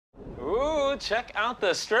check out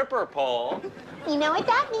the stripper pole. You know what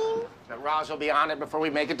that means. That Raj will be on it before we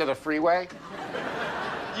make it to the freeway.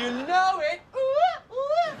 You know it.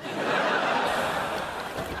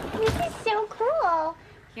 This is so cool.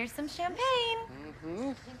 Here's some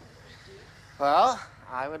champagne. Well,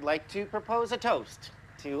 I would like to propose a toast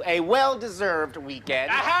to a well-deserved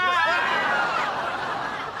weekend.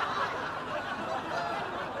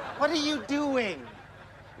 What are you doing?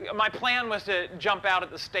 My plan was to jump out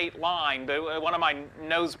at the state line, but one of my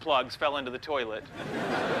nose plugs fell into the toilet.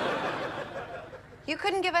 You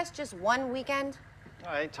couldn't give us just one weekend?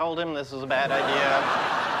 I told him this was a bad idea.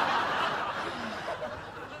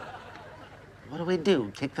 What do we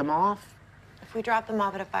do? Kick them off? If we drop them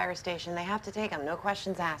off at a fire station, they have to take them. No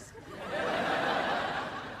questions asked.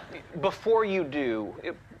 Before you do,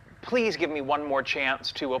 please give me one more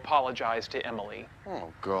chance to apologize to Emily.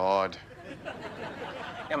 Oh, God.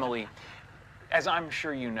 Emily, as I'm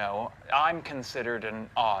sure you know, I'm considered an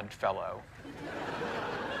odd fellow.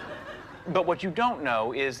 But what you don't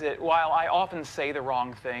know is that while I often say the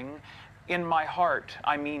wrong thing, in my heart,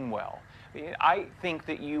 I mean well. I think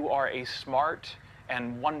that you are a smart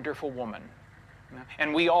and wonderful woman.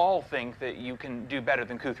 And we all think that you can do better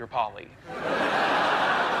than Koothrappali.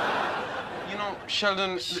 You know,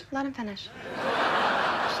 Sheldon... Let him finish.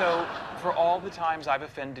 So, for all the times I've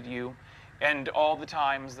offended you, and all the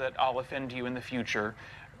times that I'll offend you in the future,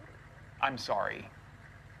 I'm sorry.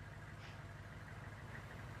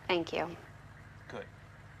 Thank you. Good.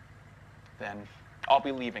 Then I'll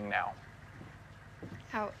be leaving now.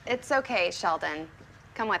 Oh, it's okay, Sheldon.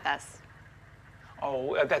 Come with us.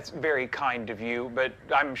 Oh, that's very kind of you, but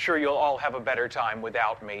I'm sure you'll all have a better time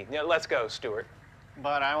without me. Yeah, let's go, Stuart.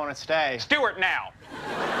 But I want to stay. Stuart, now!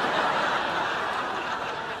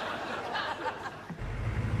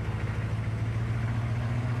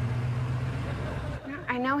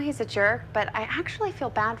 I know he's a jerk, but I actually feel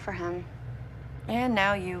bad for him. And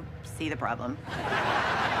now you see the problem.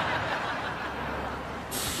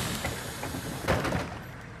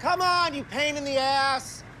 Come on, you pain in the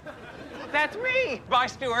ass! That's me! Bye,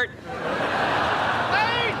 Stuart.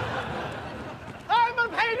 Hey!